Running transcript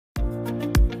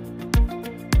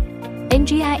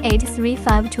NGI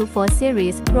N83524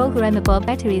 series programmable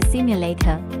battery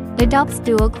simulator adopts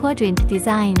dual-quadrant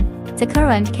design. The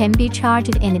current can be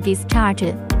charged and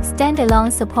discharged.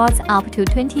 Standalone supports up to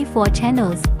 24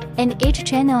 channels, and each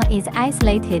channel is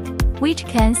isolated, which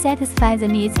can satisfy the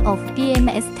needs of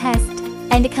BMS test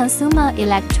and consumer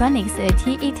electronics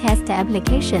 (TE) test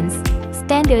applications.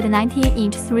 Standard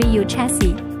 19-inch 3U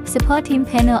chassis, supporting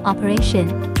panel operation,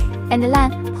 and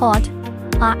LAN port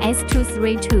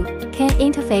RS-232 can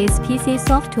interface PC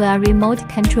software remote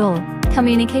control.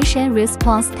 Communication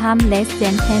response time less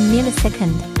than 10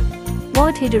 milliseconds.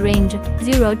 Voltage range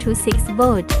 0 to 6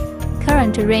 volt.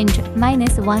 Current range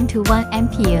 -1 to 1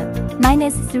 ampere,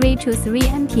 -3 to 3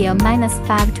 ampere,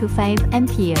 -5 to 5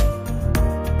 ampere.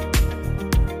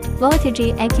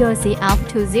 Voltage accuracy up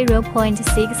to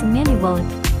 0.6 mV.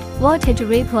 Voltage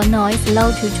ripple noise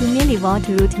low to 2 mV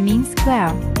root mean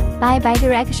square. By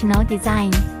bidirectional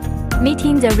design,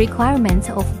 meeting the requirements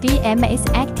of BMS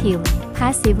active,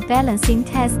 passive balancing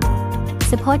test,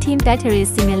 supporting battery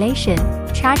simulation,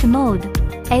 charge mode,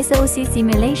 SOC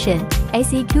simulation,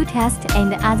 ACQ test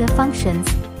and other functions.